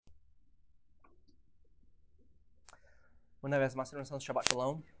Una vez más, en Shabbat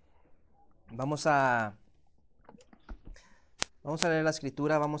Shalom. Vamos a, vamos a leer la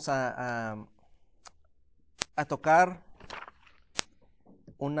escritura, vamos a tocar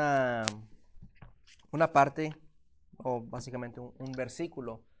una, una parte, o básicamente un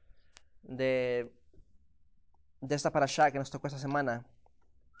versículo de, de esta parashá que nos tocó esta semana,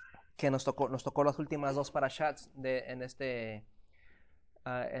 que nos tocó las últimas dos parashats en este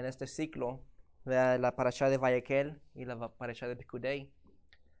ciclo, la parashá de Vayekel y la parashá de Pekudei.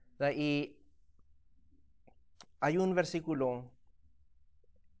 Y hay un versículo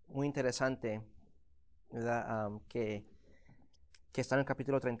muy interesante, ¿verdad? Que está en el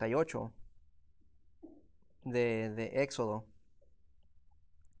capítulo 38 de Éxodo.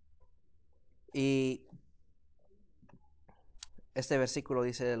 Y este versículo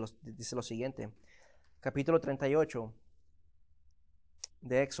dice lo siguiente. Capítulo 38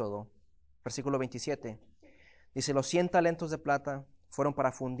 de Éxodo, versículo 27. Dice, los 100 talentos de plata fueron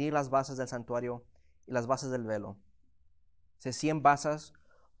para fundir las basas del santuario y las basas del velo. Dice, 100 basas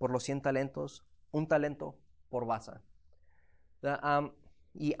por los 100 talentos, un talento por basa.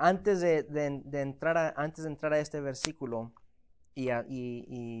 Y antes de entrar a este versículo y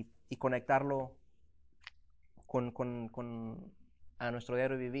conectarlo con a nuestro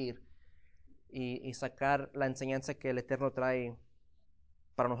diario vivir y sacar la enseñanza que el Eterno trae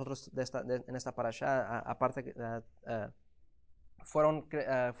para nosotros en esta parasha, aparte creo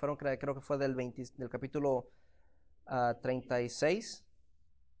que fue del capítulo 36,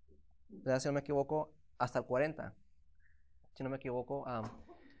 si no me equivoco, hasta el 40, si no me equivoco.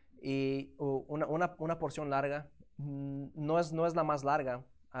 Y una porción larga, no es la más larga.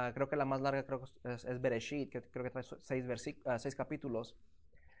 Creo que la más larga es Bereshit, que creo que trae seis capítulos,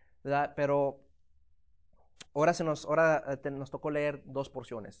 ¿verdad? Pero ahora nos tocó leer dos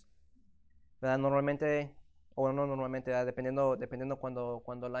porciones, ¿verdad? Normalmente, o no normalmente, ¿verdad? Dependiendo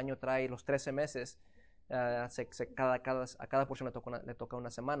cuando el año trae los 13 meses, a cada porción le toca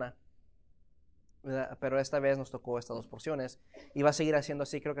una semana, ¿verdad? Pero esta vez nos tocó estas dos porciones y va a seguir haciendo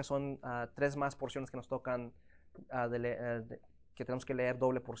así. Creo que son tres más porciones que nos tocan, que tenemos que leer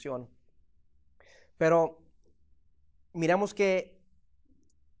doble porción. Pero miramos que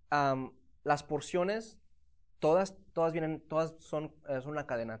las porciones son una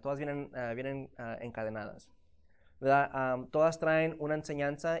cadena, todas vienen encadenadas, ¿verdad? Todas traen una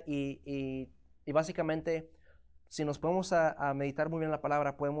enseñanza y básicamente, si nos podemos a meditar muy bien la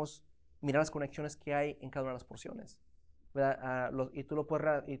palabra, podemos mirar las conexiones que hay en cada una de las porciones, ¿verdad? Y tú lo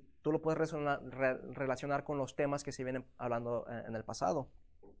puedes relacionar con los temas que se vienen hablando en el pasado,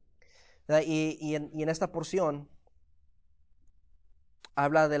 ¿verdad? Y en esta porción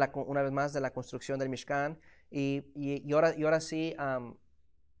habla una vez más de la construcción del Mishkan y ahora sí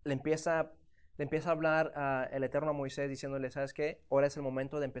le empieza, le empieza a hablar el Eterno a Moisés diciéndole, ¿sabes qué? Ahora es el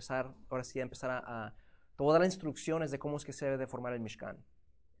momento de empezar, ahora sí, a empezar te voy a dar instrucciones de cómo es que se debe de formar el Mishkan,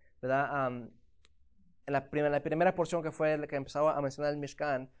 ¿verdad? En la primera porción que fue la que empezaba a mencionar el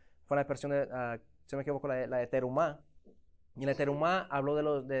Mishkan fue la porción si no me equivoco, la de Terumá. Y en la Terumá habló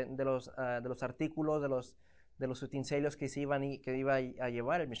de los artículos, de los utensilios que iba a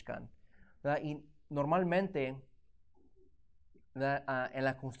llevar el Mishkan, ¿verdad? Y normalmente, ¿verdad? En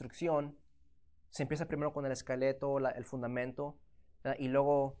la construcción se empieza primero con el esqueleto, el fundamento, ¿verdad? Y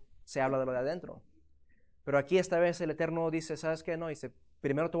luego se habla de lo de adentro. Pero aquí esta vez el Eterno dice, ¿sabes qué? No, dice,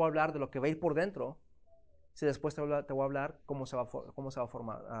 primero te voy a hablar de lo que va a ir por dentro, si después te voy a hablar cómo se va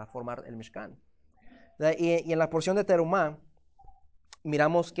a formar el Mishkan. Y en la porción de Terumá,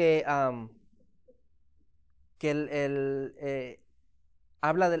 miramos que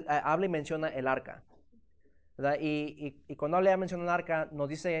habla y menciona el arca, ¿verdad? Y cuando habla y menciona el arca, nos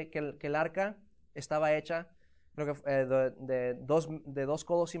dice que el arca estaba hecha, creo que de dos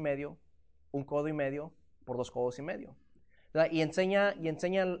codos y medio, un codo y medio por 2 codos y medio, ¿verdad? Y enseña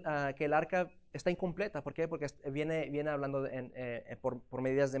que el arca está incompleta. ¿Por qué? Porque viene hablando por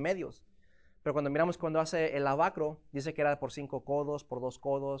medidas de medios. Pero cuando hace el lavacro, dice que era por 5 codos, por 2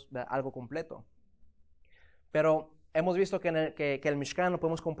 codos, ¿verdad? Algo completo. Pero hemos visto que el Mishkan lo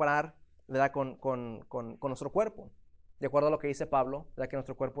podemos comparar, ¿verdad? Con nuestro cuerpo. De acuerdo a lo que dice Pablo, ¿verdad? Que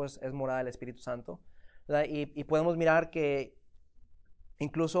nuestro cuerpo es morada del Espíritu Santo, ¿verdad? Y podemos mirar que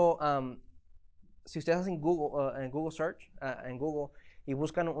incluso si ustedes hacen en Google Search, en Google, y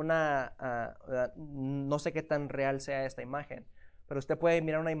buscan no sé qué tan real sea esta imagen, pero usted puede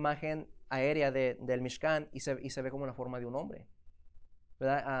mirar una imagen aérea del Mishkan y se ve como la forma de un hombre,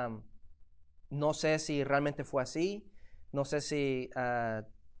 ¿verdad? No sé si realmente fue así, no sé si,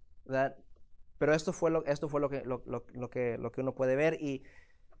 ¿verdad? Pero esto fue lo que uno puede ver y,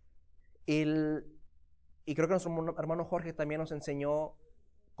 y creo que nuestro hermano Jorge también nos enseñó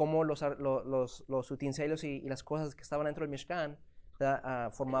cómo los utensilios y las cosas que estaban dentro del Mishkan,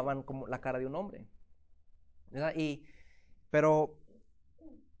 formaban como la cara de un hombre, ¿verdad? Pero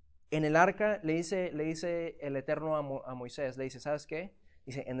en el arca le dice el Eterno a Moisés, le dice, ¿sabes qué?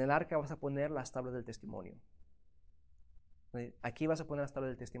 Dice, en el arca vas a poner las tablas del testimonio. Aquí vas a poner las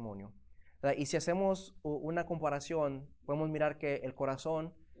tablas del testimonio. ¿Verdad? Y si hacemos una comparación, podemos mirar que el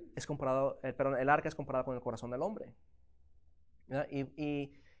corazón es comparado, perdón, el arca es comparado con el corazón del hombre. ¿Verdad?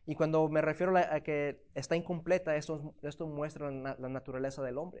 Y cuando me refiero a que está incompleta, esto muestra la naturaleza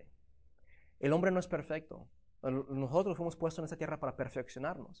del hombre. El hombre no es perfecto. Nosotros fuimos puestos en esta tierra para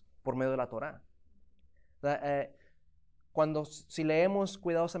perfeccionarnos por medio de la Torah. Si leemos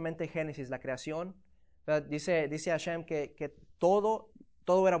cuidadosamente Génesis, la creación, dice Hashem que todo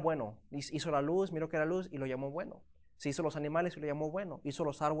era bueno. Hizo la luz, miró que era luz y lo llamó bueno. Se hizo los animales y lo llamó bueno. Hizo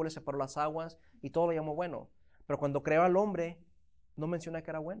los árboles, separó las aguas y todo lo llamó bueno. Pero cuando creó al hombre, no menciona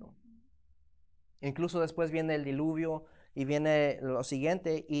que era bueno. Incluso después viene el diluvio y viene lo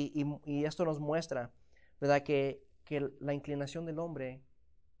siguiente y esto nos muestra, ¿verdad? Que la inclinación del hombre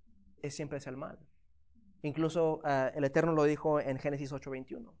es siempre hacia el mal. Incluso el Eterno lo dijo en Génesis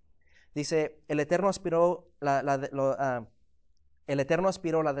 8:21. Dice, el Eterno aspiró la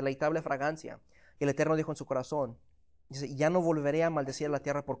deleitable fragancia. Y el Eterno dijo en su corazón, dice, ya no volveré a maldecir la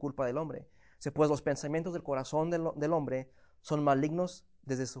tierra por culpa del hombre. Dice, pues los pensamientos del corazón del hombre son malignos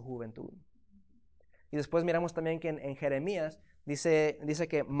desde su juventud. Y después miramos también que en Jeremías dice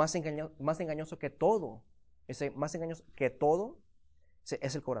que más engañoso que todo, más engañoso que todo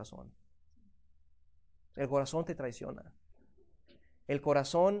es el corazón. El corazón te traiciona. El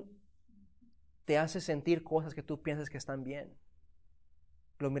corazón te hace sentir cosas que tú piensas que están bien.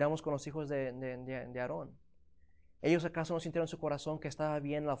 Lo miramos con los hijos de Aarón. ¿Ellos acaso no sintieron en su corazón que estaba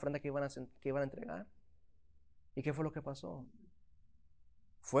bien la ofrenda que iban a entregar? ¿Y qué fue lo que pasó?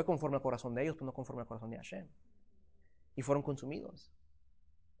 Fue conforme al corazón de ellos, pero no conforme al corazón de Hashem. Y fueron consumidos.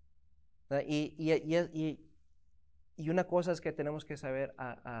 Y una cosa es que tenemos que saber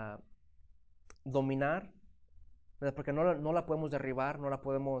a dominar, ¿verdad? Porque no la podemos derribar, no la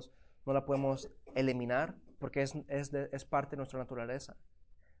podemos eliminar, porque es parte de nuestra naturaleza.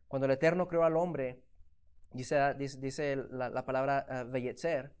 Cuando el Eterno creó al hombre, dice la palabra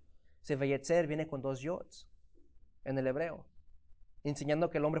veyetzer. Ese veyetzer viene con 2 yods en el hebreo,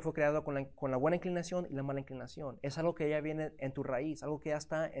 enseñando que el hombre fue creado con la buena inclinación y la mala inclinación. Es algo que ya viene en tu raíz, algo que ya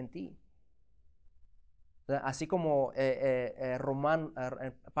está en ti. Así como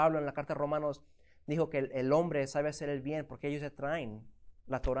Pablo en la carta a Romanos dijo que el hombre sabe hacer el bien porque ellos ya traen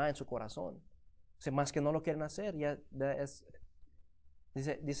la Torah en su corazón. O sea, más que no lo quieren hacer,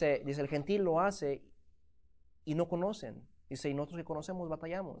 dice, el gentil lo hace y no conocen. Dice, y nosotros que conocemos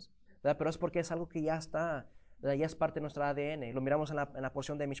batallamos. ¿Verdad? Pero es porque es algo que ya está, ¿verdad? Ya es parte de nuestra ADN. Lo miramos en la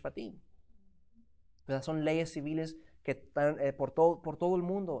porción de Mishpatim. ¿Verdad? Son leyes civiles que por todo el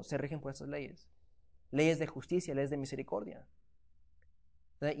mundo se rigen por estas leyes. Leyes de justicia, leyes de misericordia.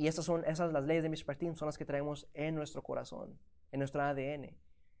 ¿Verdad? Y esas las leyes de Mishpatim son las que traemos en nuestro corazón, en nuestra ADN.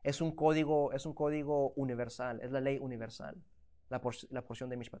 Es un código universal, es la ley universal, la porción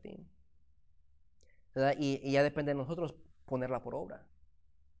de Mishpatim. ¿Verdad? Y ya depende de nosotros ponerla por obra.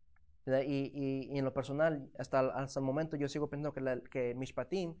 ¿Verdad? Y en lo personal, hasta el momento yo sigo pensando que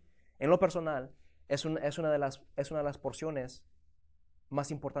Mishpatim, en lo personal, es una de las porciones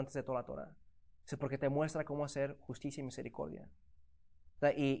más importantes de toda la Torah. Porque te muestra cómo hacer justicia y misericordia.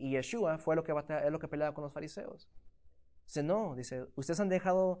 Y Yeshua es lo que peleaba con los fariseos. Dice, ustedes han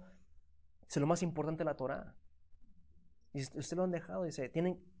dejado, lo más importante de la Torah. Dice, ustedes lo han dejado, dice,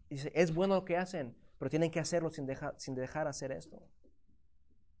 es bueno lo que hacen, pero tienen que hacerlo sin dejar hacer esto.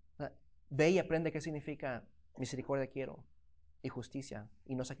 Ve y aprende qué significa misericordia quiero y justicia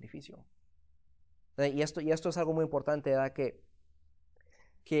y no sacrificio. Y esto es algo muy importante, ¿verdad? Que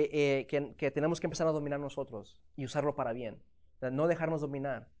tenemos que empezar a dominar nosotros y usarlo para bien, ¿verdad? No dejarnos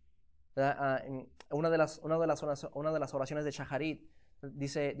dominar. Una de las oraciones de Shaharit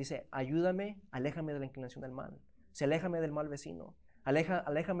dice, ayúdame, aléjame de la inclinación del mal. Aléjame del mal vecino.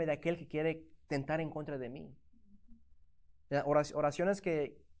 Aléjame de aquel que quiere tentar en contra de mí. Oraciones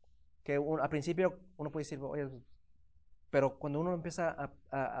que al principio uno puede decir, oye, pero cuando uno empieza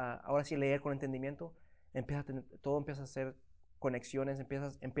ahora sí leer con entendimiento, todo empieza a hacer conexiones,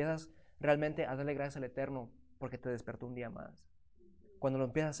 empiezas realmente a darle gracias al Eterno porque te despertó un día más. Cuando lo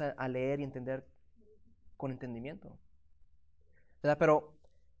empiezas a leer y entender con entendimiento. ¿Verdad? Pero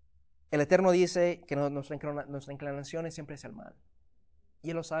el Eterno dice que nuestra inclinación es siempre hacia el mal.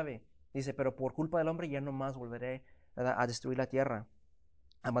 Y Él lo sabe. Dice, pero por culpa del hombre ya no más volveré, ¿verdad?, a destruir la tierra,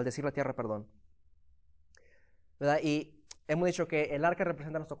 a maldecir la tierra, perdón. ¿verdad? Y hemos dicho que el arca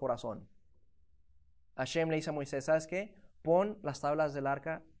representa nuestro corazón. Hashem le dice a Moisés, ¿sabes qué? Pon las tablas del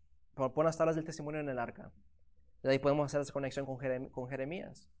arca, pon las tablas del testimonio en el arca. De ahí podemos hacer esa conexión con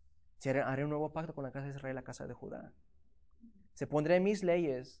Jeremías. Haré un nuevo pacto con la casa de Israel y la casa de Judá. Se pondré mis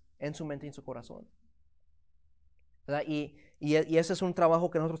leyes en su mente y en su corazón. ¿Verdad? Y ese es un trabajo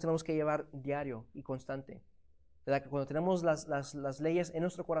que nosotros tenemos que llevar diario y constante. ¿Verdad? Que cuando tenemos las leyes en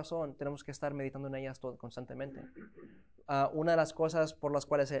nuestro corazón, tenemos que estar meditando en ellas constantemente. Una de las cosas por las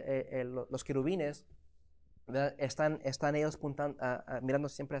cuales los querubines, ¿verdad? Están ellos mirando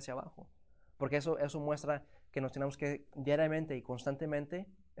siempre hacia abajo. Porque eso muestra que nos tenemos que diariamente y constantemente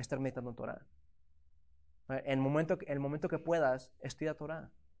estar meditando en Torah. El momento que puedas, estudia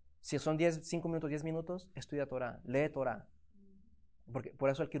Torah. Si son 5 minutos, 10 minutos, estudia Torah, lee Torah. Porque por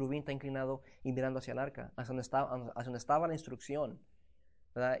eso el querubín está inclinado y mirando hacia el arca, hacia donde estaba la instrucción,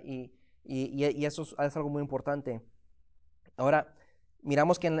 ¿verdad? Y eso es algo muy importante. Ahora,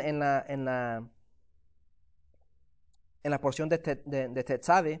 miramos que en la porción de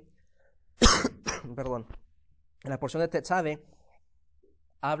Tetzave, perdón, en la porción de Tetzave,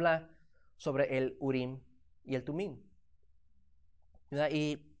 habla sobre el Urim y el Tumim, ¿verdad?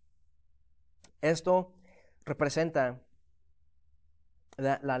 Y esto representa,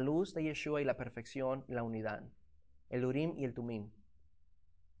 ¿verdad?, la luz de Yeshua y la perfección y la unidad, el Urim y el Tumim.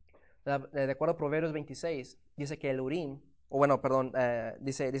 De acuerdo a Proverbios 26, dice que el Urim, o bueno, perdón,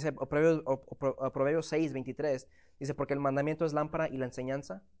 dice Proverbios 6, 23, dice, porque el mandamiento es lámpara y la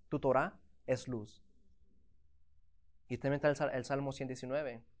enseñanza, tu Torah es luz. Y también está el Salmo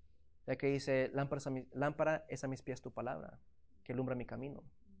 119, ya que dice, lámpara es a mis pies tu palabra, que alumbra mi camino.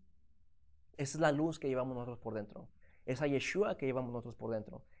 Esa es la luz que llevamos nosotros por dentro. Es a Yeshua que llevamos nosotros por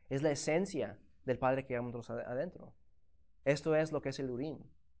dentro. Es la esencia del Padre que llevamos nosotros adentro. Esto es lo que es el Urim.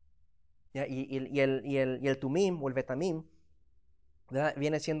 Y el Tumim o el Betamim, ¿verdad?,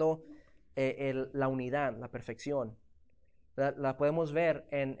 viene siendo la unidad, la perfección. ¿Verdad? La podemos ver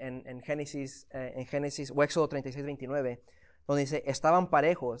en Génesis o Éxodo 36, 29, donde dice, estaban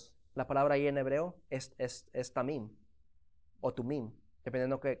parejos. La palabra ahí en hebreo es Tamim o Tumim,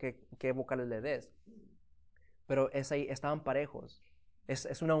 dependiendo qué vocales le des. Pero ahí, estaban parejos.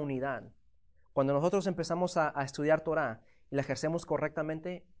 Es una unidad. Cuando nosotros empezamos a estudiar Torah y la ejercemos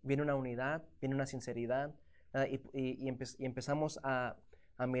correctamente, viene una unidad, viene una sinceridad, y empezamos a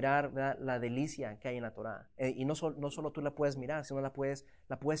mirar, ¿verdad?, la delicia que hay en la Torah. Y no solo tú la puedes mirar, sino la puedes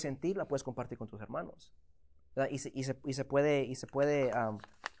sentir, la puedes compartir con tus hermanos. ¿Verdad?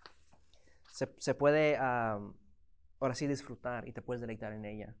 Se puede ahora sí disfrutar y te puedes deleitar en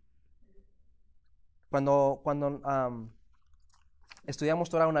ella. Cuando estudiamos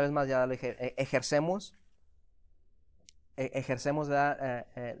Torah, una vez más, ya lo dije, ejercemos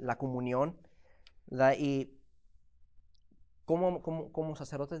la comunión, ¿verdad? Y como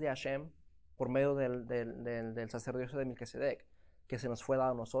sacerdotes de Hashem, por medio del sacerdocio de Melquisedec, que se nos fue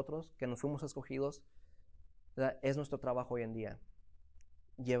dado a nosotros, que nos fuimos escogidos, ¿verdad?, es nuestro trabajo hoy en día.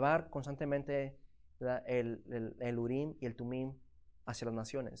 Llevar constantemente, ¿verdad?, el Urim y el Tumim hacia las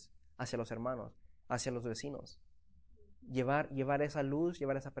naciones, hacia los hermanos, hacia los vecinos. Llevar esa luz,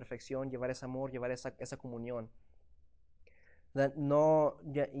 llevar esa perfección, llevar ese amor, llevar esa comunión. No,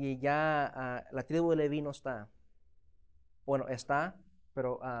 la tribu de Leví no está. Bueno, está,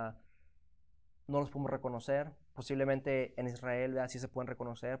 pero no los podemos reconocer. Posiblemente en Israel, ¿verdad?, sí se pueden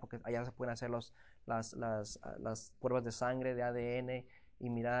reconocer, porque allá se pueden hacer las pruebas de sangre, de ADN, y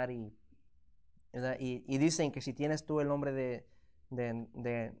mirar, y dicen que si tienes tú el nombre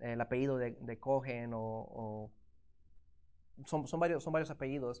el apellido de Cohen, o son varios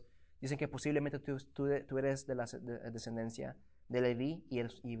apellidos, dicen que posiblemente tú eres de la descendencia de Leví,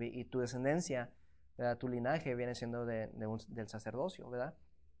 y tu descendencia, ¿verdad?, tu linaje viene siendo del sacerdocio, ¿verdad?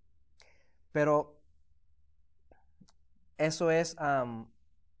 Pero eso es,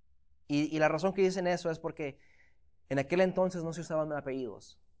 y la razón que dicen eso es porque en aquel entonces no se usaban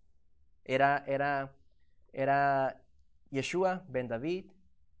apellidos. Era Yeshua ben David,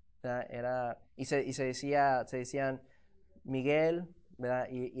 ¿verdad? Y se decían Miguel, ¿verdad?,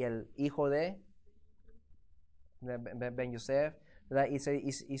 y el hijo de Ben Yosef, ¿verdad?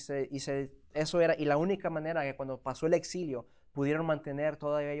 Eso era, y la única manera que cuando pasó el exilio pudieron mantener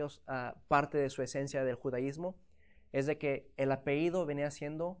todos ellos parte de su esencia del judaísmo, es de que el apellido venía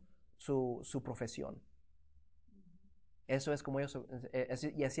siendo su profesión. Eso es como ellos,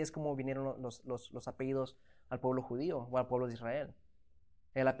 y así es como vinieron los apellidos al pueblo judío o al pueblo de Israel.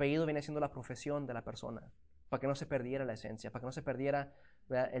 El apellido viene siendo la profesión de la persona, para que no se perdiera la esencia, para que no se perdiera,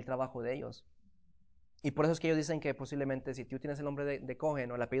 ¿verdad?, el trabajo de ellos. Y por eso es que ellos dicen que posiblemente si tú tienes el nombre de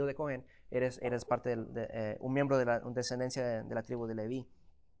Cohen o el apellido de Cohen, eres parte un miembro de la descendencia de la tribu de Leví.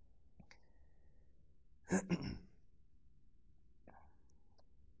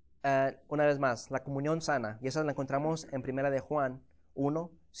 Una vez más, la comunión sana, y esa la encontramos en primera de Juan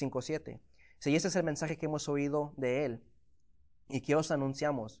 1, 5, 7. Si ese es el mensaje que hemos oído de él y que os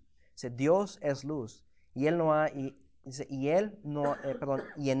anunciamos. Si Dios es luz y él no hay, y él no, perdón,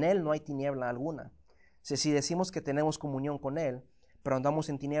 y en él no hay tiniebla alguna. Si decimos que tenemos comunión con él, pero andamos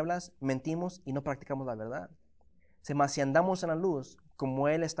en tinieblas, mentimos y no practicamos la verdad. Mas si andamos en la luz, como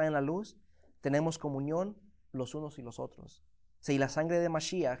él está en la luz, tenemos comunión los unos y los otros. Si la sangre de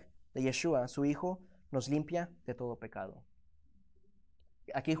Mashiach, de Yeshua, su hijo, nos limpia de todo pecado.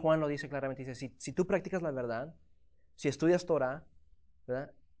 Aquí Juan lo dice claramente, dice, si tú practicas la verdad, si estudias Torah,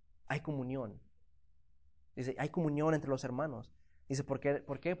 ¿verdad? Hay comunión. Dice, hay comunión entre los hermanos. Dice, ¿por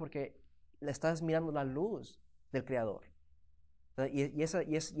qué? Porque le estás mirando la luz del Creador. Esa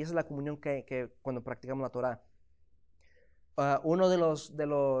es la comunión que cuando practicamos la Torah. Uno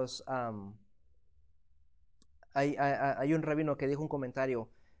hay un rabino que dijo un comentario,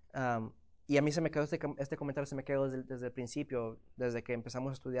 y a mí se me quedó este comentario, se me quedó desde el principio, desde que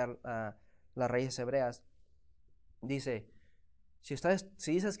empezamos a estudiar las raíces hebreas. Dice, si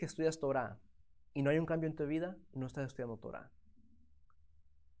dices que estudias Torah y no hay un cambio en tu vida, no estás estudiando Torah.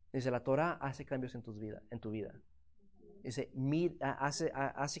 Dice, la Torah hace cambios en tu vida. Dice,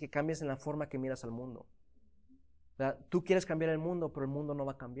 hace que cambies en la forma que miras al mundo. ¿Verdad? Tú quieres cambiar el mundo, pero el mundo no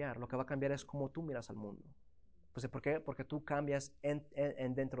va a cambiar. Lo que va a cambiar es cómo tú miras al mundo. Pues, ¿por qué? Porque tú cambias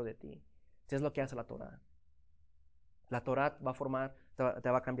en dentro de ti. ¿Qué es lo que hace la Torah? La Torah va a formar, te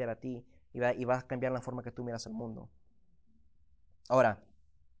va a cambiar a ti y va a cambiar la forma que tú miras al mundo. Ahora,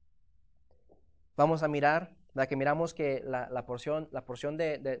 vamos a mirar, ¿verdad? Que miramos que la porción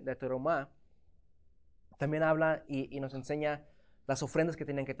de Terumá también habla y nos enseña las ofrendas que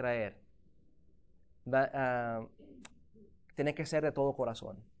tienen que traer. Uh, Tiene que ser de todo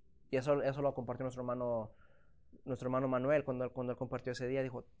corazón. Y eso lo compartió nuestro hermano Manuel cuando él compartió ese día.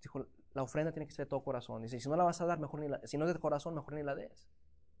 Dijo, la ofrenda tiene que ser de todo corazón. Dice, si no la vas a dar, si no es de corazón, mejor ni la des.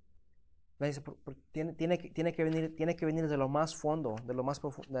 Dice, tiene que venir de lo más fondo, de lo más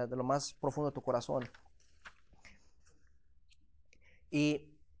profundo de tu corazón.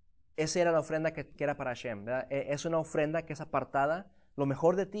 Y esa era la ofrenda que era para Hashem, ¿verdad? Es una ofrenda que es apartada. Lo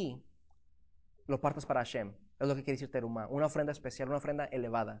mejor de ti lo partas para Hashem. Es lo que quiere decir terumá. Una ofrenda especial, una ofrenda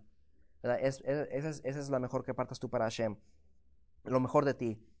elevada. ¿Verdad? Esa es la mejor que partas tú para Hashem. Lo mejor de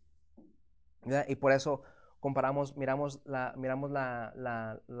ti. ¿Verdad? Y por eso miramos la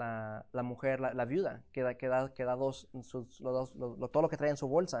mujer, la viuda, que da todo lo que trae en su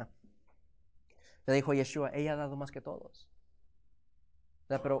bolsa. Le dijo Yeshua, ella ha dado más que todos.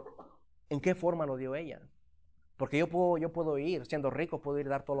 ¿Verdad? Pero, ¿en qué forma lo dio ella? Porque yo puedo ir, siendo rico, puedo ir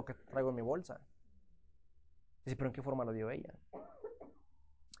a dar todo lo que traigo en mi bolsa. Dice, pero ¿en qué forma lo dio ella?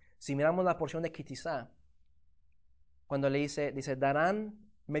 Si miramos la porción de Kitizá, cuando le dice, darán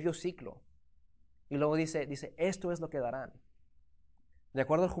medio ciclo. Y luego dice, esto es lo que darán. De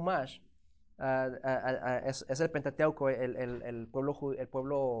acuerdo al Humash, es el Pentateuco, el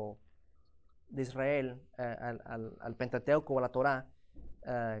pueblo de Israel, al Pentateuco o a la Torah,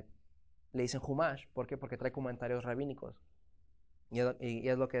 le dicen Humash. ¿Por qué? Porque trae comentarios rabínicos. Y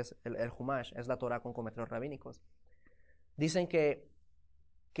es lo que es el Humash, es la Torah con comentarios rabínicos. Dicen que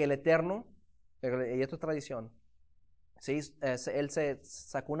el Eterno, y esto es tradición, él se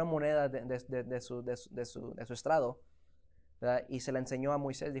sacó una moneda de su estrado, ¿verdad? Y se la enseñó a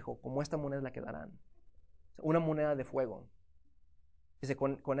Moisés. Dijo, como esta moneda es la que darán. Una moneda de fuego. Dice,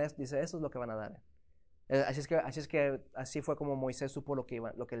 dice, eso es lo que van a dar. Así fue como Moisés supo lo que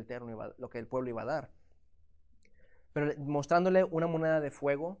el pueblo iba a dar. Pero mostrándole una moneda de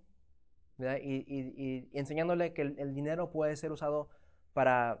fuego, ¿verdad? Y enseñándole que el dinero puede ser usado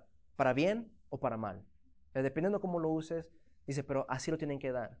para bien o para mal. Dependiendo cómo lo uses, dice, pero así lo tienen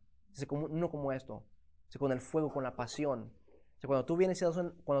que dar. Dice, uno como esto, dice, con el fuego, con la pasión. Dice, cuando tú vienes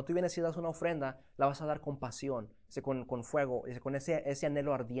y das una ofrenda, la vas a dar con pasión, dice, con fuego, dice, con ese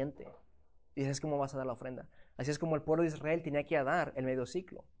anhelo ardiente. Y así es como vas a dar la ofrenda. Así es como el pueblo de Israel tenía que dar el medio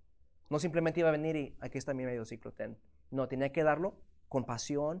ciclo. No simplemente iba a venir y aquí está mi medio ciclo, ten. No, tenía que darlo con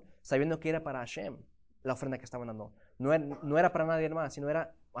pasión, sabiendo que era para Hashem la ofrenda que estaban dando. No era para nadie más, sino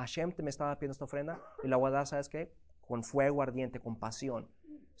era Hashem me estaba pidiendo esta ofrenda y la voy a dar, ¿sabes qué? Con fuego ardiente, con pasión.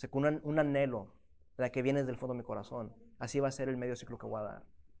 O sea, con un anhelo de que viene del fondo de mi corazón. Así va a ser el medio ciclo que voy a dar.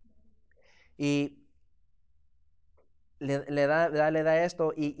 Y le da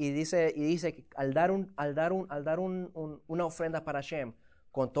esto y dice que al dar una ofrenda para Hashem,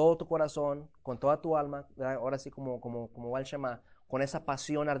 con todo tu corazón, con toda tu alma, ¿verdad? Ahora sí como va el Shema, con esa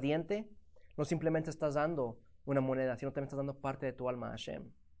pasión ardiente, no simplemente estás dando una moneda, sino también estás dando parte de tu alma a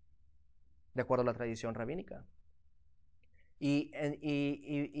Hashem, de acuerdo a la tradición rabínica. Y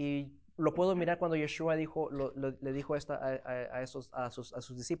lo puedo mirar cuando Yeshua le dijo a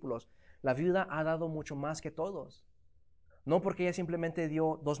sus discípulos, la viuda ha dado mucho más que todos. No porque ella simplemente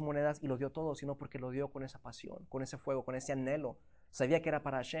dio 2 monedas y lo dio todo, sino porque lo dio con esa pasión, con ese fuego, con ese anhelo. Sabía que era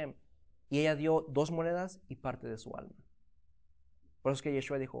para Hashem. Y ella dio 2 monedas y parte de su alma. Por eso es que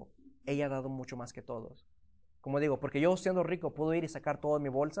Yeshua dijo, ella ha dado mucho más que todos. Como digo, porque yo siendo rico puedo ir y sacar todo de mi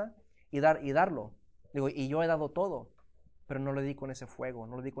bolsa y darlo. Digo, y yo he dado todo, pero no lo di con ese fuego,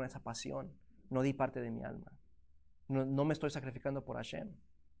 no lo di con esa pasión, no di parte de mi alma. No me estoy sacrificando por Hashem,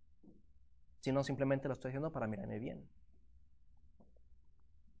 sino simplemente lo estoy haciendo para mirarme bien.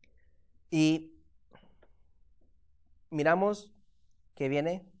 Y miramos que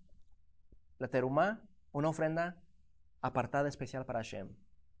viene la terumá, una ofrenda apartada especial para Hashem.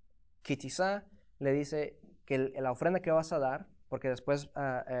 Kitizá le dice que la ofrenda que vas a dar, porque después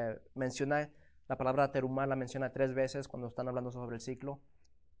menciona la palabra terumá, la menciona 3 veces cuando están hablando sobre el ciclo,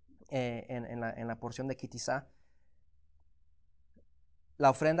 en la porción de Kitizá. La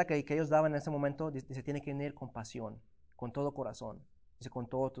ofrenda que ellos daban en ese momento, dice, tiene que venir con pasión, con todo corazón, dice, con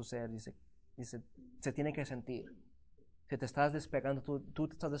todo tu ser, dice, se tiene que sentir. Si te estás despegando, tú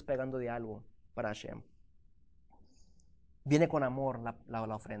te estás despegando de algo para Hashem. Viene con amor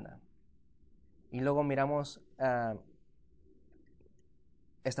la ofrenda. Y luego miramos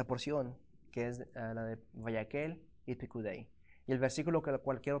esta porción, que es la de Vayaquel y Picudei. Y el versículo que el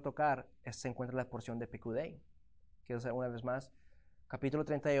cual quiero tocar se encuentra en la porción de Picudei. Quiero hacer una vez más, capítulo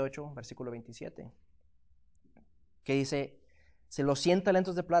 38, versículo 27, que dice, si los 100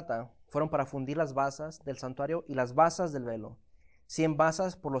 talentos de plata fueron para fundir las basas del santuario y las basas del velo, 100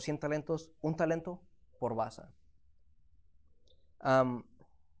 basas por los 100 talentos, un talento por basa.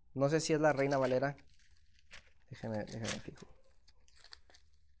 No sé si es la Reina Valera. Déjenme fijo.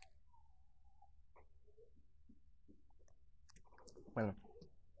 Bueno,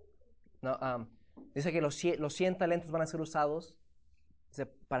 no, dice que los 100 talentos van a ser usados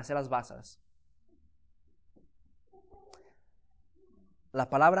para hacer las basas. La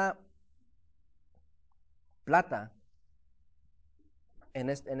palabra plata en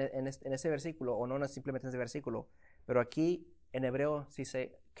ese versículo, o no simplemente en ese versículo, pero aquí en hebreo se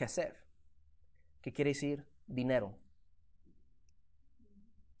dice kesef, que quiere decir dinero.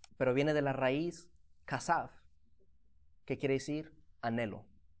 Pero viene de la raíz kasaf, que quiere decir anhelo,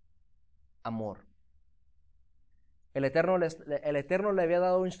 amor. El Eterno le había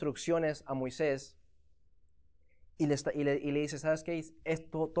dado instrucciones a Moisés y le dice, ¿sabes qué?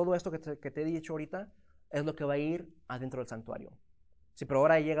 Todo esto que te he dicho ahorita es lo que va a ir adentro del santuario. Sí, pero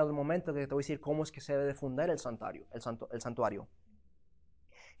ahora ha llegado el momento que te voy a decir cómo es que se debe de fundar el santuario.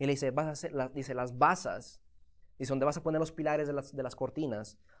 Y le dice, dice, las basas, dice, donde vas a poner los pilares de las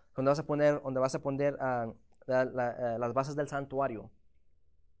cortinas, donde vas a poner las basas del santuario.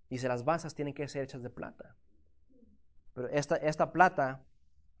 Dice, las basas tienen que ser hechas de plata. Pero esta plata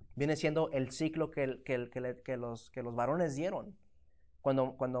viene siendo el ciclo que los varones dieron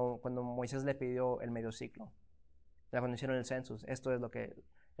cuando Moisés le pidió el medio ciclo. Cuando hicieron el census. Esto es lo que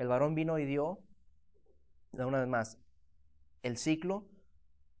el varón vino y dio, una vez más, el ciclo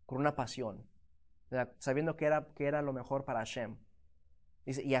con una pasión, sabiendo que era lo mejor para Hashem.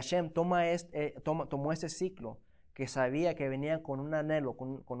 Y Hashem tomó este ciclo que sabía que venía con un anhelo,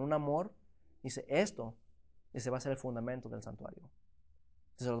 con un amor. Dice, dice, va a ser el fundamento del santuario.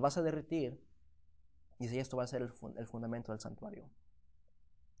 Si se los vas a derretir, dice, esto va a ser el fundamento del santuario.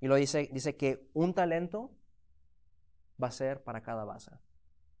 Y lo dice que un talento va a ser para cada basa.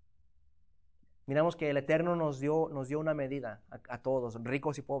 Miramos que el Eterno nos dio una medida a todos,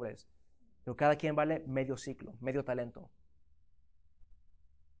 ricos y pobres. Pero cada quien vale medio ciclo, medio talento.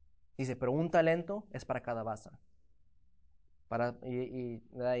 Dice, pero un talento es para cada basa. Y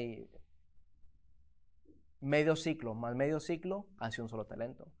medio ciclo más medio ciclo hace un solo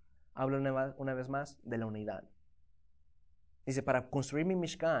talento. Habla una vez más de la unidad. Dice, para construir mi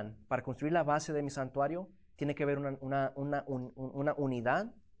Mishkan, para construir la base de mi santuario, tiene que haber una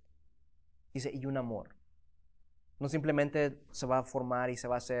unidad, dice, y un amor. No simplemente se va a formar y se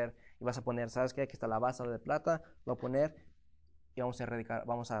va a hacer, y vas a poner, ¿sabes qué? Aquí está la base de plata, lo voy a poner y vamos a erradicar,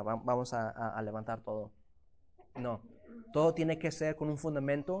 vamos a levantar todo. No, todo tiene que ser con un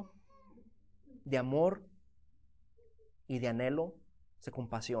fundamento de amor y de anhelo, de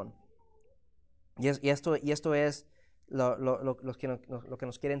compasión. Y esto es lo que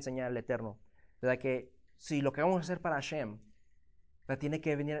nos quiere enseñar el Eterno. ¿Verdad? Que si lo que vamos a hacer para Hashem Pero tiene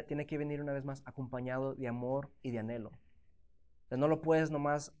que venir una vez más acompañado de amor y de anhelo. No lo puedes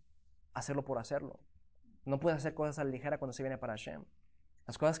nomás hacerlo por hacerlo. No puedes hacer cosas a la ligera cuando se viene para Hashem.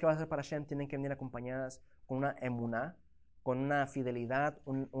 Las cosas que vas a hacer para Hashem tienen que venir acompañadas con una emuná, con una fidelidad,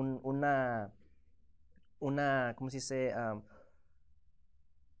 ¿cómo se dice?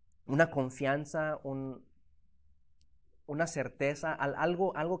 Una confianza, una certeza,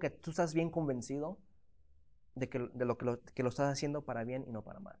 algo que tú estás bien convencido de lo que lo estás haciendo para bien y no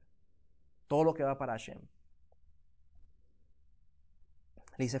para mal. Todo lo que va para Hashem.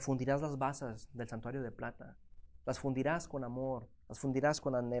 Le dice, fundirás las basas del santuario de plata. Las fundirás con amor, las fundirás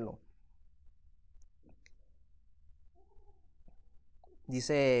con anhelo.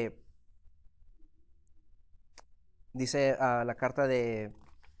 Dice la carta de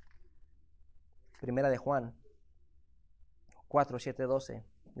Primera de Juan 4, 7, 12.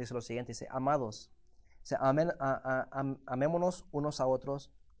 Dice lo siguiente, dice, amados, dice, amémonos unos a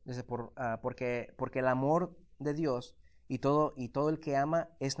otros, dice, porque el amor de Dios y todo el que ama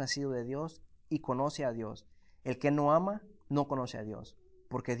es nacido de Dios y conoce a Dios. El que no ama no conoce a Dios,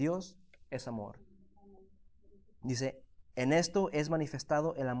 porque Dios es amor. Dice, en esto es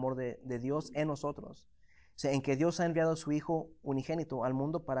manifestado el amor de Dios en nosotros. O sea, en que Dios ha enviado a su Hijo unigénito al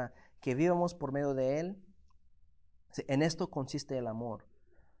mundo para que vivamos por medio de Él. O sea, en esto consiste el amor.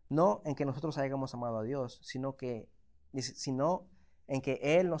 No en que nosotros hayamos amado a Dios, sino en que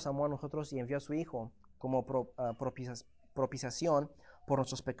Él nos amó a nosotros y envió a su Hijo como propiciación por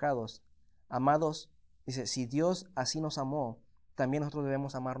nuestros pecados. Amados, dice, si Dios así nos amó, también nosotros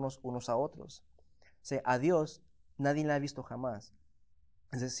debemos amarnos unos a otros. O sea, a Dios nadie le ha visto jamás.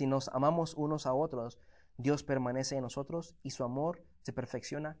 Es decir, si nos amamos unos a otros, Dios permanece en nosotros y su amor se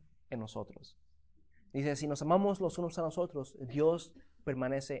perfecciona en nosotros. Dice, si nos amamos los unos a nosotros, Dios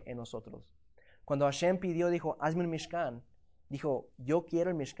permanece en nosotros. Cuando Hashem pidió, dijo, hazme un Mishkan, dijo, yo quiero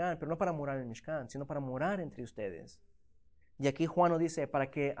el Mishkan, pero no para morar en el Mishkan, sino para morar entre ustedes. Y aquí Juan nos dice, para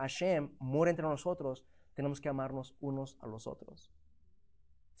que Hashem more entre nosotros, tenemos que amarnos unos a los otros.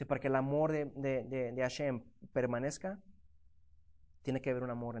 Para que el amor de Hashem permanezca, tiene que haber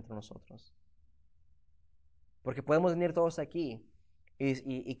un amor entre nosotros. Porque podemos venir todos aquí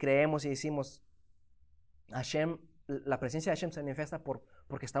y creemos y decimos, Hashem, la presencia de Hashem se manifiesta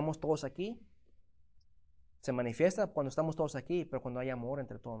porque estamos todos aquí. Se manifiesta cuando estamos todos aquí, pero cuando hay amor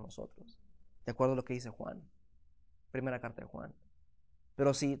entre todos nosotros. De acuerdo a lo que dice Juan. Primera carta de Juan.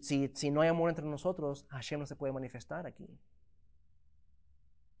 Pero si no hay amor entre nosotros, Hashem no se puede manifestar aquí.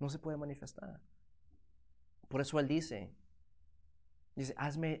 No se puede manifestar. Por eso Él dice,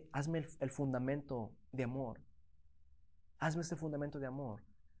 hazme el fundamento de amor. Hazme este fundamento de amor.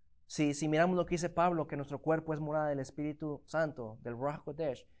 Si miramos lo que dice Pablo, que nuestro cuerpo es morada del Espíritu Santo, del Ruach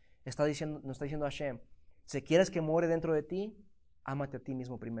Kodesh, nos está diciendo Hashem, si quieres que more dentro de ti, ámate a ti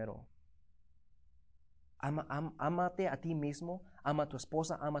mismo primero. Ámate a ti mismo, ama a tu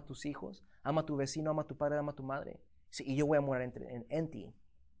esposa, ama a tus hijos, ama a tu vecino, ama a tu padre, ama a tu madre. Sí, y yo voy a morar en ti.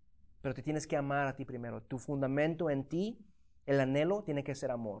 Pero te tienes que amar a ti primero. Tu fundamento en ti, el anhelo, tiene que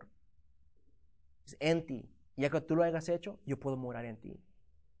ser amor. Es en ti. Ya que tú lo hayas hecho, yo puedo morar en ti.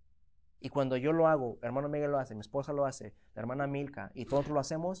 Y cuando yo lo hago, el hermano Miguel lo hace, mi esposa lo hace, la hermana Milka, y todos lo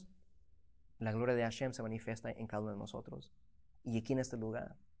hacemos, la gloria de Hashem se manifiesta en cada uno de nosotros. Y aquí en este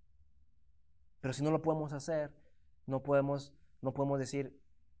lugar. Pero si no lo podemos hacer, no podemos decir,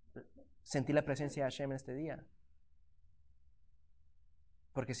 sentir la presencia de Hashem en este día.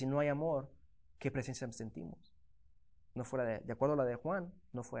 Porque si no hay amor, ¿qué presencia sentimos? No fuera de acuerdo a la de Juan,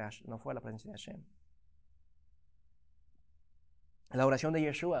 no fue la presencia de Hashem. La oración de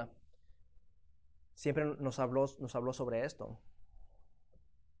Yeshua siempre nos habló sobre esto.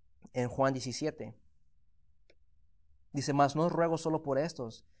 En Juan 17. Dice, mas no ruego solo por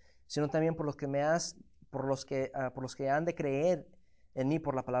estos, sino también por los que han de creer en mí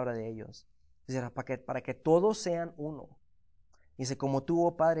por la palabra de ellos. Dice, para que todos sean uno. Dice, como tú,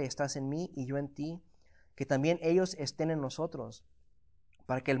 oh Padre, estás en mí y yo en ti, que también ellos estén en nosotros,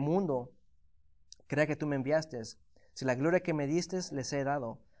 para que el mundo crea que tú me enviaste. Si la gloria que me diste les he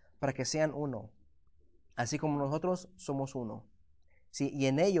dado, para que sean uno, así como nosotros somos uno. Sí, y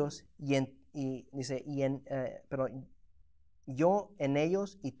en ellos, pero yo en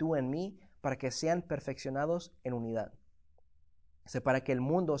ellos y tú en mí, para que sean perfeccionados en unidad. Para que el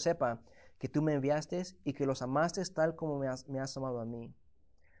mundo sepa que tú me enviaste y que los amaste tal como me has amado a mí.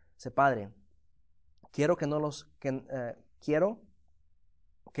 Padre, quiero que los que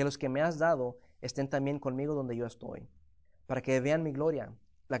me has dado estén también conmigo donde yo estoy, para que vean mi gloria,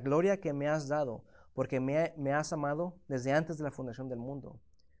 la gloria que me has dado, porque me has amado desde antes de la fundación del mundo.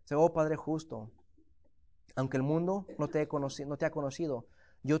 Oh Padre justo, Aunque el mundo no te ha conocido,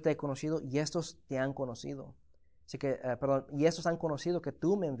 yo te he conocido y estos te han conocido. Así que, perdón, y estos han conocido que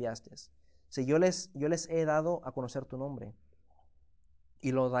tú me enviaste. Si yo les he dado a conocer tu nombre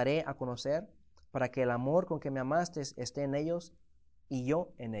y lo daré a conocer para que el amor con que me amaste esté en ellos y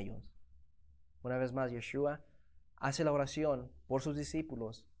yo en ellos. Una vez más, Yeshua hace la oración por sus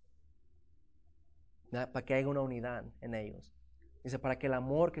discípulos, ¿verdad? Para que haya una unidad en ellos. Dice, para que el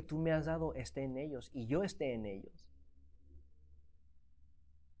amor que tú me has dado esté en ellos y yo esté en ellos.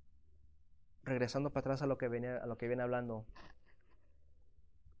 Regresando para atrás a lo que viene hablando,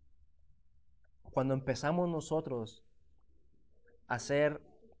 cuando empezamos nosotros a hacer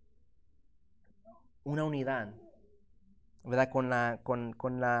una unidad, ¿verdad? Con la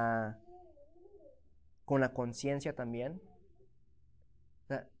conciencia también,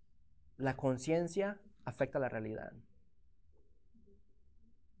 ¿verdad? La conciencia afecta la realidad.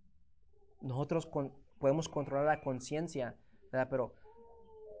 Nosotros podemos controlar la conciencia, ¿verdad? Pero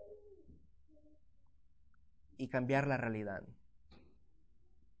y cambiar la realidad.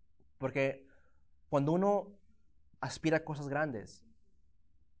 Porque cuando uno aspira a cosas grandes,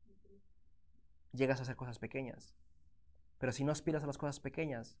 llegas a hacer cosas pequeñas. Pero si no aspiras a las cosas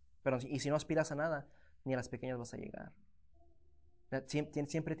pequeñas, y si no aspiras a nada, ni a las pequeñas vas a llegar.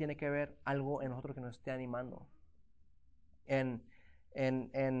 Siempre tiene que haber algo en nosotros que nos esté animando. En,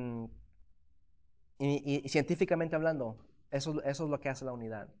 en, y científicamente hablando, eso es lo que hace la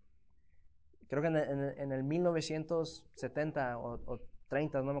unidad. Creo que en el 1970 o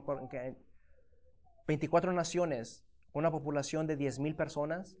 30, no me acuerdo, 24 naciones, una población de 10,000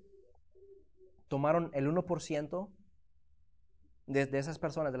 personas, tomaron el 1% de esas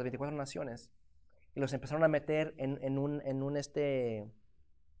personas, de las 24 naciones, y los empezaron a meter en un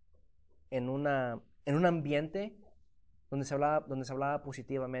ambiente donde se hablaba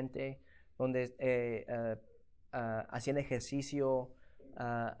positivamente, donde hacían ejercicio,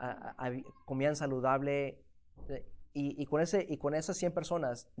 comían saludable, y con esas 100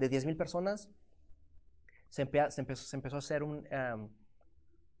 personas, de 10,000 personas, se empezó a hacer uh,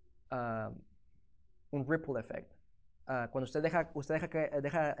 un ripple effect. Cuando deja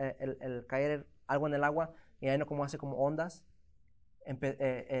caer algo en el agua y ahí no como hace como ondas,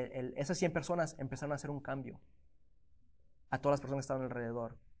 esas 100 personas empezaron a hacer un cambio a todas las personas que estaban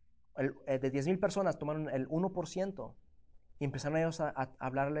alrededor. De 10,000 personas tomaron el 1% y empezaron ellos a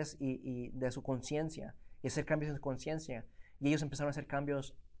hablarles de su conciencia y hacer cambios en su conciencia. Y ellos empezaron a hacer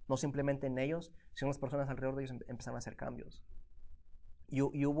cambios no simplemente en ellos, sino las personas alrededor de ellos empezaron a hacer cambios. Y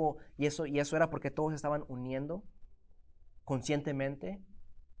eso era porque todos estaban uniendo conscientemente,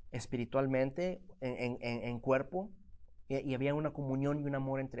 espiritualmente, en cuerpo, y había una comunión y un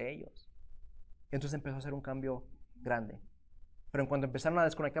amor entre ellos. Entonces empezó a hacer un cambio grande. Pero en cuanto empezaron a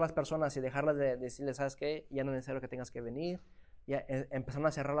desconectar a las personas y dejarlas de decirles, ¿sabes qué? Ya no es necesario que tengas que venir, ya empezaron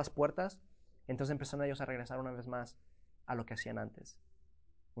a cerrar las puertas, entonces empezaron ellos a regresar una vez más a lo que hacían antes.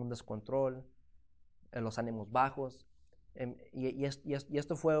 Un descontrol, los ánimos bajos, y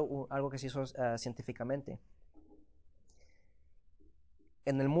esto fue algo que se hizo científicamente.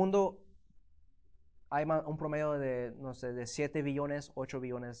 En el mundo hay un promedio de, no sé, de 7 billones, 8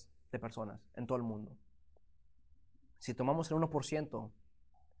 billones de personas en todo el mundo. Si tomamos el 1%,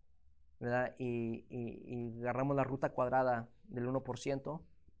 ¿verdad? Y agarramos la ruta cuadrada del 1%,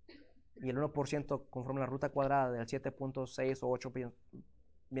 y el 1% conforme la ruta cuadrada del 7.6 o 8,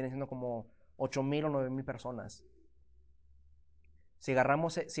 viene siendo como 8,000 o 9,000 personas. Si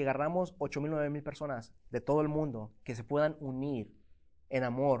agarramos 8,000 o 9,000 personas de todo el mundo que se puedan unir en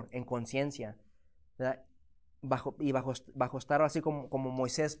amor, en conciencia, bajo estar así como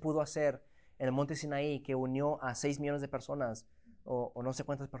Moisés pudo hacer en el monte Sinaí, que unió a 6 millones de personas, o no sé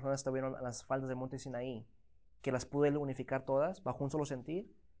cuántas personas estuvieron a las faldas del monte Sinaí, que las pude unificar todas bajo un solo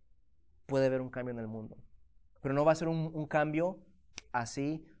sentir, puede haber un cambio en el mundo. Pero no va a ser un cambio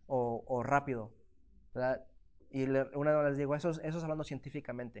así o rápido, ¿verdad? Y una vez les digo, eso es hablando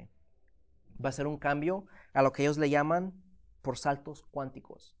científicamente. Va a ser un cambio a lo que ellos le llaman por saltos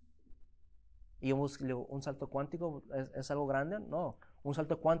cuánticos. Y un salto cuántico es algo grande. No, un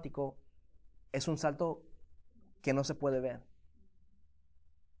salto cuántico es un salto que no se puede ver.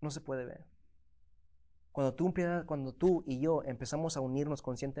 No se puede ver. Cuando tú y yo empezamos a unirnos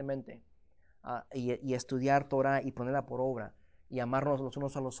conscientemente y estudiar Torah y ponerla por obra y amarnos los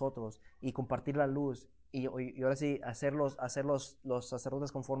unos a los otros y compartir la luz y ahora sí hacer los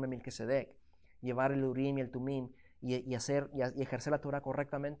sacerdotes conforme a Melquisedec, llevar el Urim y el Tumim y ejercer la Torah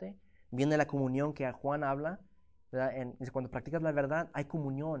correctamente, viene la comunión que a Juan habla, ¿verdad? Cuando practicas la verdad hay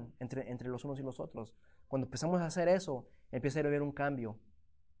comunión entre los unos y los otros. Cuando empezamos a hacer eso, empieza a haber un cambio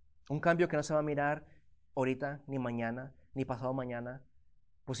que no se va a mirar ahorita, ni mañana, ni pasado mañana.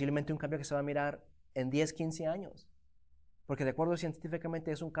 Posiblemente un cambio que se va a mirar en 10, 15 años. Porque de acuerdo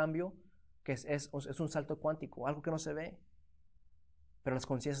científicamente es un cambio que es un salto cuántico, algo que no se ve. Pero las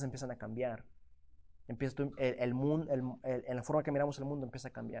conciencias empiezan a cambiar. Empieza el mundo, en la forma que miramos el mundo empieza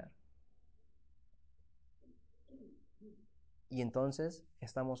a cambiar. Y entonces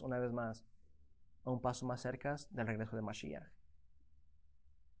estamos una vez más a un paso más cerca del regreso de Mashiach.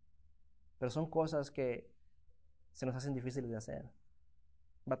 Pero son cosas que se nos hacen difíciles de hacer.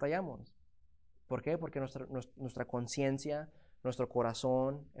 Batallamos. ¿Por qué? Porque nuestra conciencia, nuestro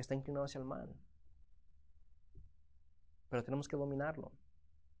corazón está inclinado hacia el mal. Pero tenemos que dominarlo.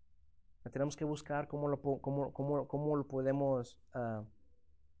 Tenemos que buscar cómo lo podemos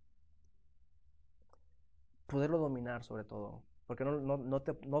poderlo dominar sobre todo. Porque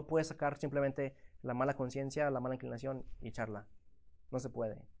no puedes sacar simplemente la mala conciencia, la mala inclinación y echarla. No se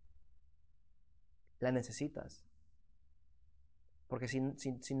puede. La necesitas. Porque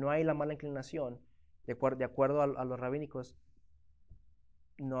si no hay la mala inclinación, de acuerdo a los rabínicos,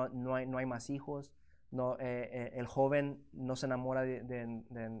 no hay más hijos, el joven no se enamora de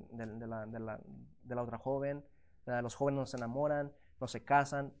la otra joven, los jóvenes no se enamoran, no se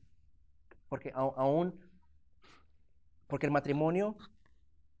casan, porque porque el matrimonio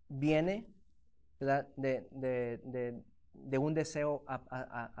viene, ¿verdad? de un deseo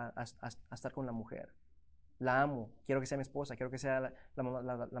a estar con la mujer. La amo, quiero que sea mi esposa, quiero que sea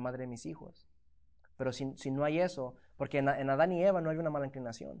la madre de mis hijos. Pero si no hay eso, porque en Adán y Eva no hay una mala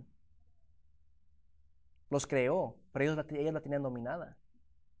inclinación. Los creó, pero ellos la tenían dominada.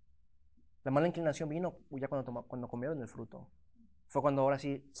 La mala inclinación vino ya cuando comieron el fruto. Fue cuando ahora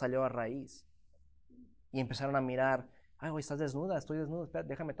sí salió a raíz. Y empezaron a mirar, ay, güey, estás desnuda, estoy desnudo, espera,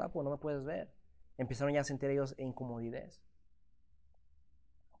 déjame tapo, no me puedes ver. Empezaron ya a sentir ellos incomodidad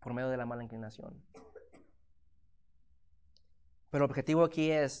por medio de la mala inclinación. Pero el objetivo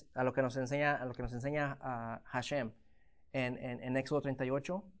aquí es a lo que nos enseña a Hashem en Éxodo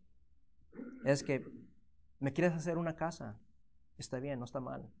 38, es que me quieres hacer una casa, está bien, no está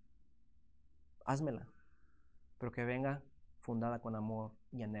mal, házmela, pero que venga fundada con amor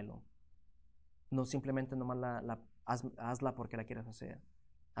y anhelo. No simplemente nomás hazla porque la quieres hacer.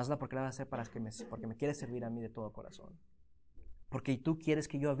 Hazla porque la vas a hacer porque me quieres servir a mí de todo corazón. Porque tú quieres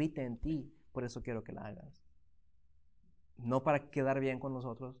que yo habite en ti, por eso quiero que la hagas. No para quedar bien con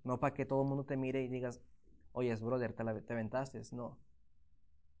nosotros, no para que todo el mundo te mire y digas, oye, brother, te aventaste. No.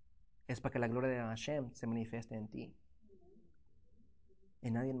 Es para que la gloria de Hashem se manifieste en ti,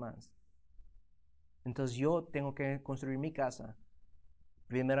 en nadie más. Entonces yo tengo que construir mi casa,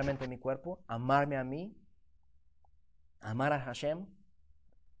 primeramente mi cuerpo, amarme a mí, amar a Hashem,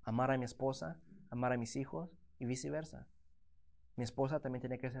 amar a mi esposa, amar a mis hijos y viceversa. Mi esposa también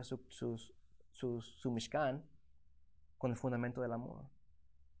tiene que ser su mishkan con el fundamento del amor.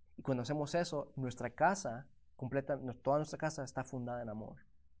 Y cuando hacemos eso, nuestra casa, toda nuestra casa está fundada en amor.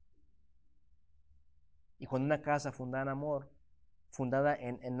 Y cuando una casa fundada en amor, fundada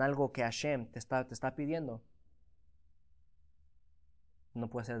en algo que Hashem te está pidiendo, no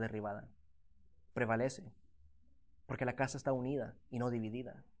puede ser derribada. Prevalece. Porque la casa está unida y no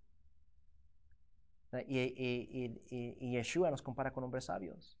dividida. Y Yeshua nos compara con hombres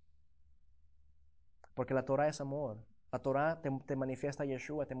sabios. Porque la Torah es amor. La Torah te manifiesta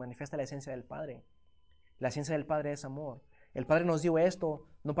Yeshua, te manifiesta la esencia del Padre. La esencia del Padre es amor. El Padre nos dio esto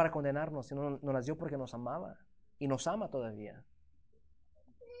no para condenarnos, sino nos las dio porque nos amaba. Y nos ama todavía.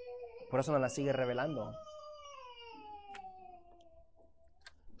 Por eso nos la sigue revelando.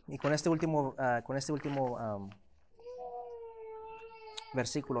 Y con este último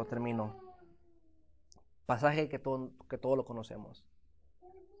versículo termino. Pasaje que todo lo conocemos.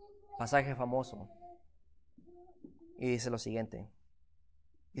 Pasaje famoso. Y dice lo siguiente.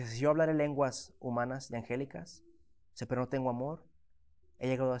 Dice, si yo hablaré lenguas humanas y angélicas, pero no tengo amor, he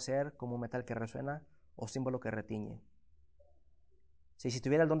llegado a ser como un metal que resuena o símbolo que retiñe. Si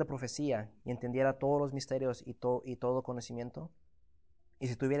tuviera el don de profecía y entendiera todos los misterios y todo conocimiento, y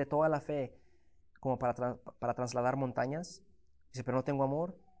si tuviera toda la fe como para trasladar montañas, dice, pero no tengo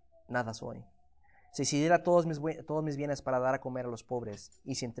amor, nada soy. Si diera todos mis bienes para dar a comer a los pobres,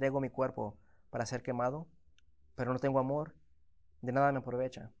 y si entrego mi cuerpo para ser quemado, pero no tengo amor, de nada me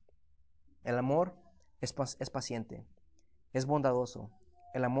aprovecha. El amor es paciente, es bondadoso.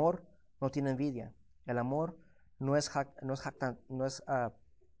 El amor no tiene envidia. El amor no es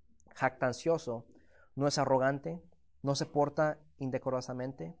jactancioso, no es arrogante, no se porta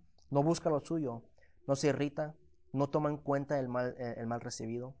indecorosamente, no busca lo suyo, no se irrita, no toma en cuenta el mal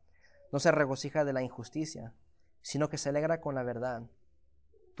recibido, no se regocija de la injusticia, sino que se alegra con la verdad.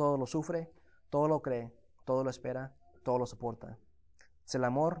 Todo lo sufre, todo lo cree, todo lo espera, todo lo soporta. El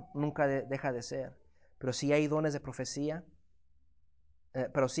amor nunca deja de ser, pero sí hay dones de profecía,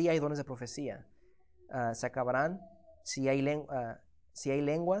 se acabarán. Si hay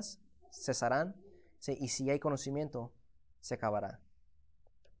lenguas, cesarán, sí, y si hay conocimiento, se acabará.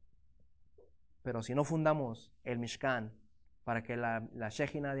 Pero si no fundamos el Mishkan para que la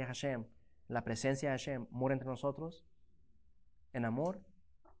Shejina de Hashem, la presencia de Hashem, mora entre nosotros, en amor,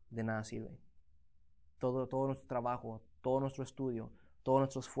 de nada sirve. Todo nuestro trabajo, todo nuestro estudio, todo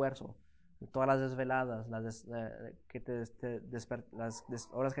nuestro esfuerzo, todas las desveladas, las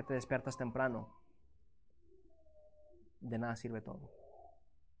horas que te despiertas temprano, de nada sirve todo.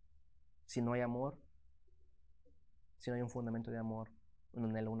 Si no hay amor, si no hay un fundamento de amor, un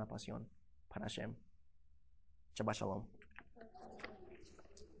anhelo, una pasión para Hashem. Shabbat Shalom.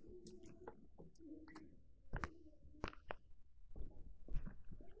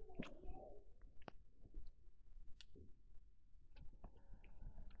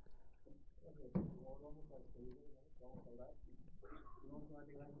 Vamos a hablar y vamos a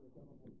llegar a